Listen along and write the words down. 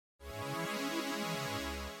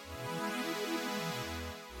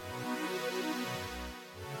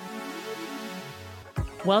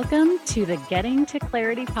Welcome to the Getting to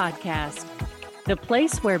Clarity podcast, the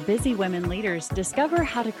place where busy women leaders discover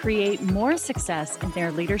how to create more success in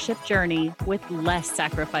their leadership journey with less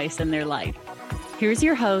sacrifice in their life. Here's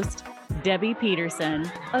your host, Debbie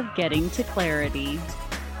Peterson of Getting to Clarity.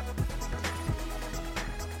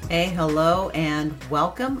 Hey, hello, and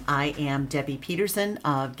welcome. I am Debbie Peterson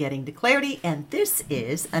of Getting to Clarity, and this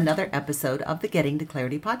is another episode of the Getting to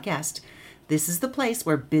Clarity podcast. This is the place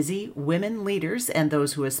where busy women leaders and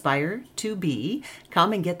those who aspire to be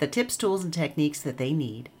come and get the tips, tools, and techniques that they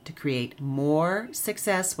need to create more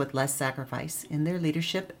success with less sacrifice in their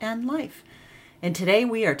leadership and life. And today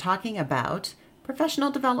we are talking about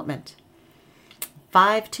professional development.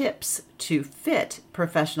 5 tips to fit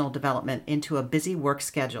professional development into a busy work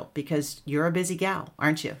schedule, because you're a busy gal,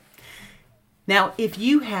 aren't you? Now, if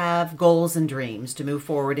you have goals and dreams to move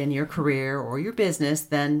forward in your career or your business,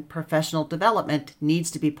 then professional development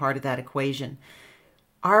needs to be part of that equation.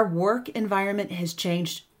 Our work environment has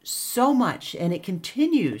changed so much, and it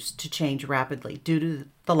continues to change rapidly due to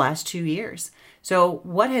the last 2 years. So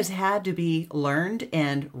what has had to be learned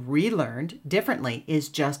and relearned differently is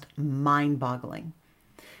just mind-boggling.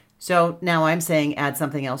 So now I'm saying add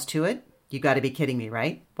something else to it. You got to be kidding me,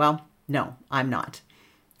 right? Well, no, I'm not.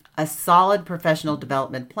 A solid professional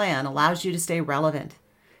development plan allows you to stay relevant,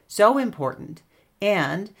 so important,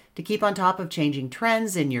 and to keep on top of changing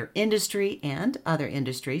trends in your industry and other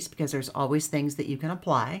industries, because there's always things that you can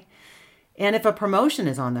apply. And if a promotion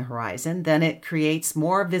is on the horizon, then it creates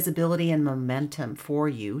more visibility and momentum for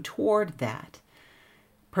you toward that.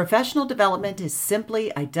 Professional development is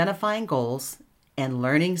simply identifying goals and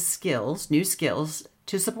learning skills, new skills,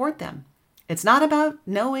 to support them. It's not about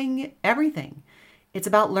knowing everything. It's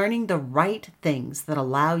about learning the right things that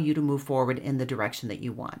allow you to move forward in the direction that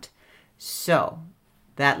you want. So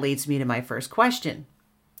that leads me to my first question.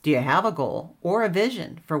 Do you have a goal or a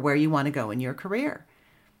vision for where you want to go in your career?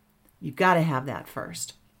 You've got to have that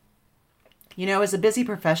first. You know, as a busy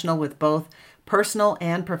professional with both personal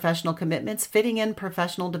and professional commitments, fitting in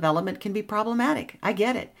professional development can be problematic. I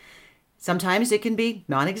get it. Sometimes it can be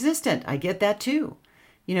non-existent. I get that too.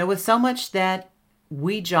 You know, with so much that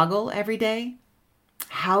we juggle every day,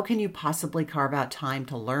 how can you possibly carve out time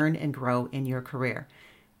to learn and grow in your career?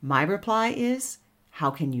 My reply is, how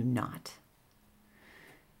can you not?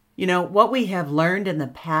 You know, what we have learned in the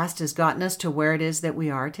past has gotten us to where it is that we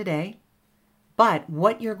are today. But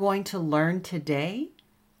what you're going to learn today,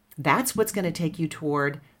 that's what's going to take you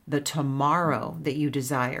toward the tomorrow that you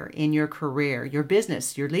desire in your career, your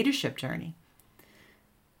business, your leadership journey.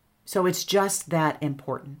 So it's just that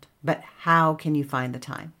important. But how can you find the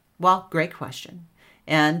time? Well, great question.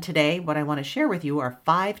 And today, what I want to share with you are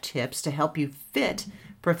 5 tips to help you fit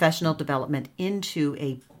professional development into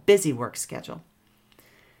a busy work schedule.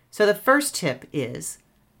 So the first tip is,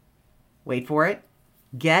 wait for it,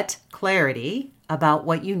 get clarity about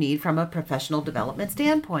what you need from a professional development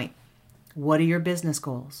standpoint. What are your business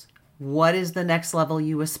goals? What is the next level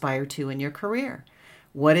you aspire to in your career?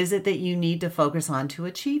 What is it that you need to focus on to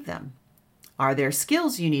achieve them? Are there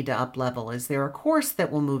skills you need to uplevel? Is there a course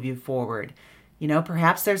that will move you forward? You know,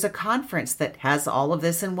 perhaps there's a conference that has all of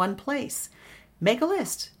this in one place. Make a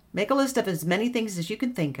list. Make a list of as many things as you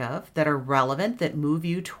can think of that are relevant, that move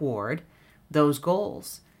you toward those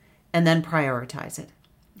goals, and then prioritize it.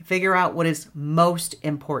 Figure out what is most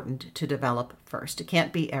important to develop first. It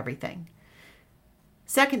can't be everything.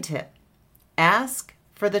 Second tip, ask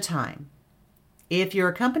for the time. If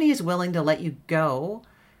your company is willing to let you go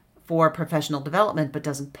for professional development but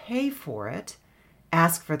doesn't pay for it,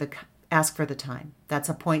 ask for the time. That's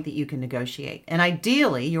a point that you can negotiate. And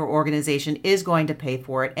ideally, your organization is going to pay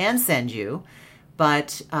for it and send you.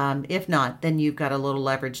 But if not, then you've got a little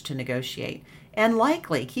leverage to negotiate. And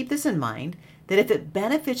likely, keep this in mind, that if it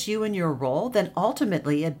benefits you in your role, then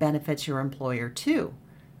ultimately it benefits your employer too.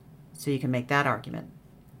 So you can make that argument.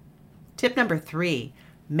 Tip number 3,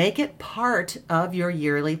 make it part of your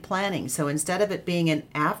yearly planning. So instead of it being an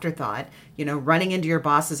afterthought, you know, running into your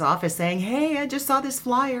boss's office saying, hey, I just saw this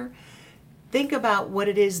flyer. Think about what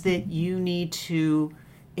it is that you need to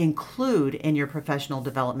include in your professional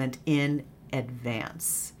development in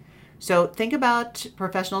advance. So think about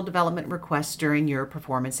professional development requests during your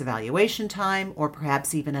performance evaluation time, or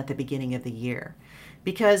perhaps even at the beginning of the year,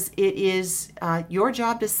 because it is your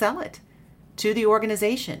job to sell it to the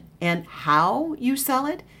organization. And how you sell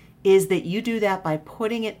it is that you do that by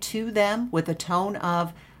putting it to them with a tone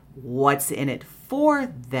of what's in it for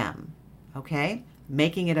them, okay?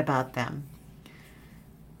 Making it about them.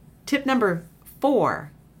 Tip number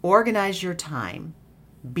 4, organize your time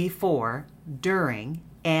before, during,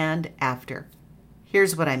 and after.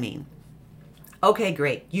 Here's what I mean. Okay,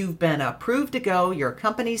 great. You've been approved to go. Your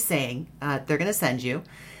company's saying they're going to send you.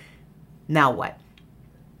 Now what?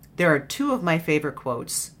 There are two of my favorite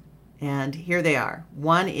quotes, and here they are.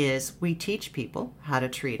 One is, we teach people how to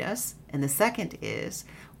treat us. And the second is,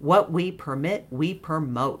 what we permit, we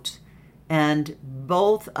promote. And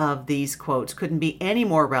both of these quotes couldn't be any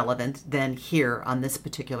more relevant than here on this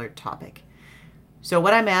particular topic. So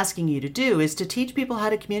what I'm asking you to do is to teach people how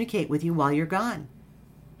to communicate with you while you're gone.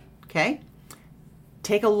 Okay?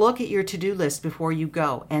 Take a look at your to-do list before you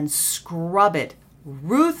go and scrub it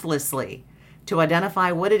ruthlessly to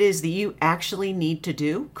identify what it is that you actually need to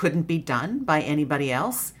do, couldn't be done by anybody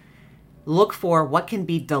else. Look for what can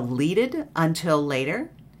be deleted until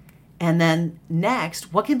later. And then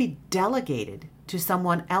next, what can be delegated to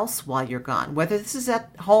someone else while you're gone, whether this is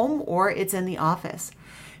at home or it's in the office.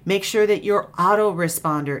 Make sure that your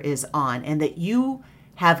autoresponder is on and that you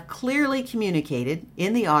have clearly communicated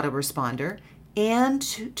in the autoresponder and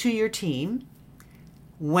to your team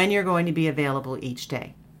when you're going to be available each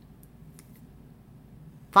day.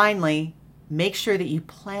 Finally, make sure that you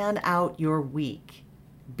plan out your week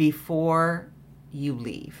before you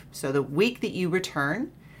leave. So the week that you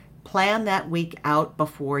return, plan that week out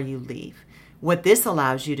before you leave. What this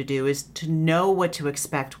allows you to do is to know what to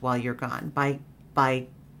expect while you're gone by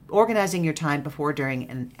organizing your time before, during,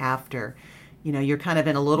 and after. You're kind of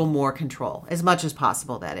in a little more control, as much as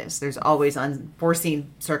possible, that is. There's always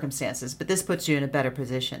unforeseen circumstances, but this puts you in a better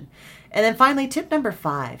position. And then finally, tip number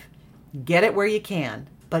 5, get it where you can,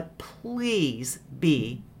 but please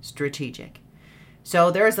be strategic.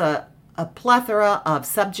 So there's a plethora of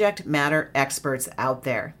subject matter experts out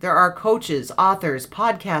there. There are coaches, authors,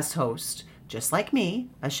 podcast hosts, just like me,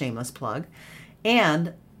 a shameless plug,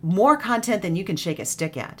 and more content than you can shake a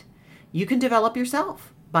stick at. You can develop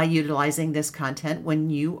yourself by utilizing this content when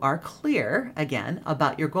you are clear, again,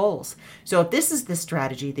 about your goals. So if this is the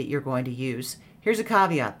strategy that you're going to use, here's a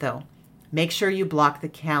caveat though. Make sure you block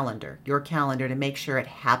your calendar to make sure it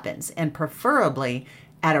happens, and preferably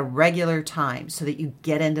at a regular time so that you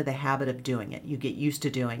get into the habit of doing it. You get used to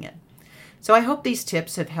doing it. So I hope these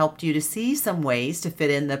tips have helped you to see some ways to fit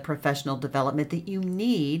in the professional development that you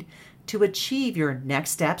need to achieve your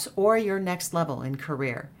next steps or your next level in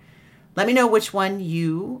career. Let me know which one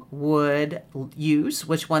you would use,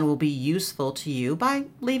 which one will be useful to you by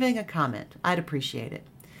leaving a comment. I'd appreciate it.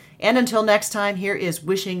 And until next time, here is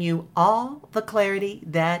wishing you all the clarity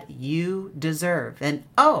that you deserve. And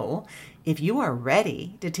if you are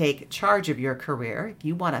ready to take charge of your career, if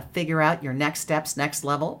you want to figure out your next steps, next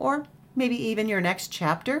level, or maybe even your next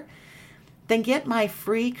chapter, then get my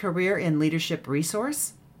free career and leadership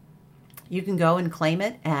resource. You can go and claim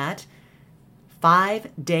it at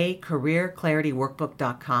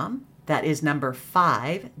 5daycareerclarityworkbook.com. That is number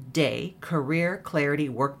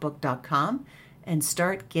 5daycareerclarityworkbook.com, and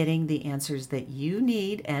start getting the answers that you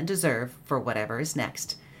need and deserve for whatever is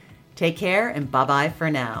next. Take care and bye-bye for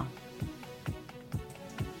now.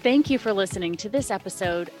 Thank you for listening to this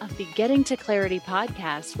episode of the Getting to Clarity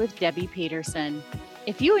podcast with Debbie Peterson.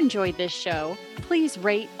 If you enjoyed this show, please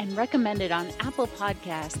rate and recommend it on Apple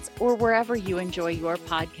Podcasts or wherever you enjoy your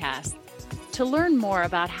podcasts. To learn more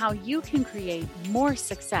about how you can create more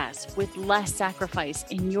success with less sacrifice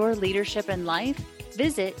in your leadership and life,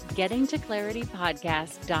 visit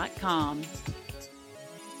gettingtoclaritypodcast.com.